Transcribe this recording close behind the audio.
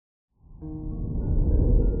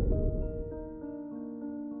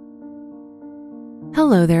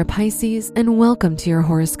Hello there, Pisces, and welcome to your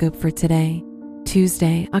horoscope for today,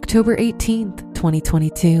 Tuesday, October 18th,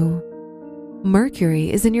 2022. Mercury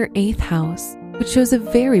is in your 8th house, which shows a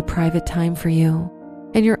very private time for you,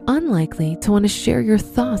 and you're unlikely to want to share your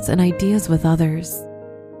thoughts and ideas with others.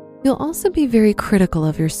 You'll also be very critical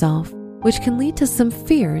of yourself, which can lead to some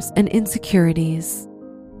fears and insecurities.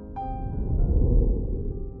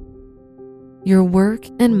 Your work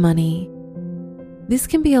and money. This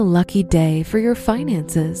can be a lucky day for your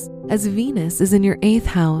finances, as Venus is in your 8th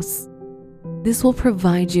house. This will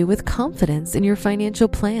provide you with confidence in your financial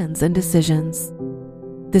plans and decisions.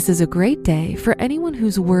 This is a great day for anyone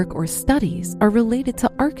whose work or studies are related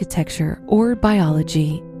to architecture or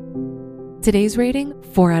biology. Today's rating,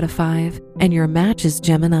 4 out of 5, and your match is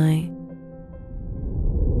Gemini.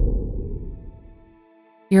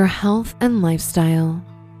 Your health and lifestyle.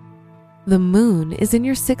 The moon is in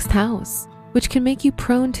your 6th house, which can make you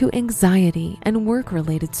prone to anxiety and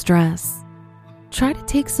work-related stress. Try to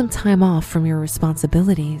take some time off from your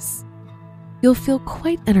responsibilities. You'll feel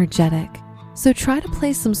quite energetic, so try to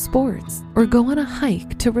play some sports or go on a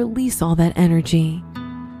hike to release all that energy.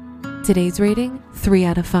 Today's rating, 3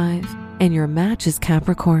 out of 5, and your match is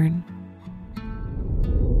Capricorn.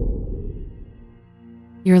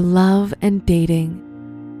 Your love and dating.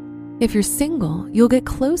 If you're single, you'll get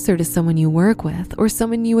closer to someone you work with or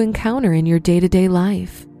someone you encounter in your day-to-day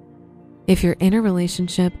life. If you're in a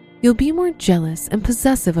relationship, you'll be more jealous and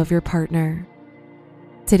possessive of your partner.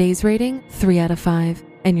 Today's rating, 3 out of 5,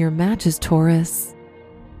 and your match is Taurus.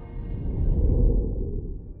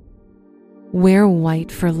 Wear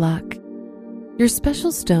white for luck. Your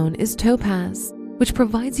special stone is topaz, which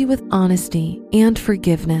provides you with honesty and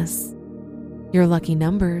forgiveness. Your lucky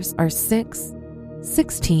numbers are 6,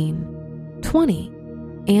 16, 20,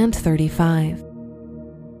 and 35.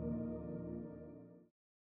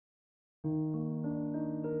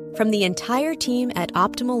 From the entire team at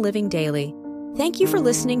Optimal Living Daily, thank you for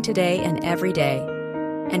listening today and every day.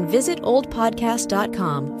 And visit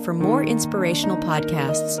oldpodcast.com for more inspirational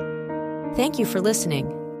podcasts. Thank you for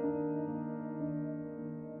listening.